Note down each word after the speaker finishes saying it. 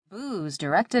was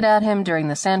directed at him during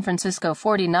the San Francisco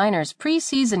 49ers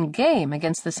preseason game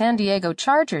against the San Diego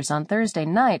Chargers on Thursday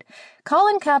night,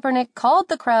 Colin Kaepernick called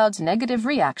the crowd's negative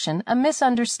reaction a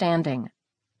misunderstanding.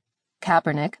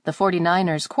 Kaepernick, the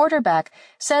 49ers quarterback,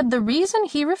 said the reason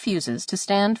he refuses to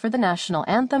stand for the national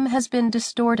anthem has been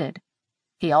distorted.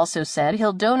 He also said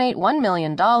he'll donate $1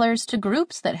 million to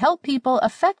groups that help people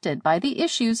affected by the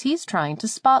issues he's trying to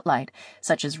spotlight,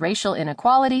 such as racial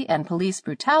inequality and police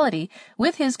brutality,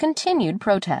 with his continued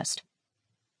protest.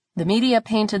 The media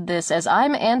painted this as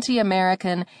I'm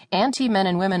anti-American, anti-men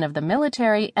and women of the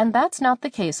military, and that's not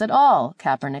the case at all,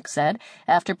 Kaepernick said,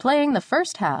 after playing the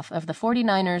first half of the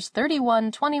 49ers'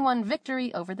 31-21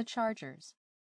 victory over the Chargers.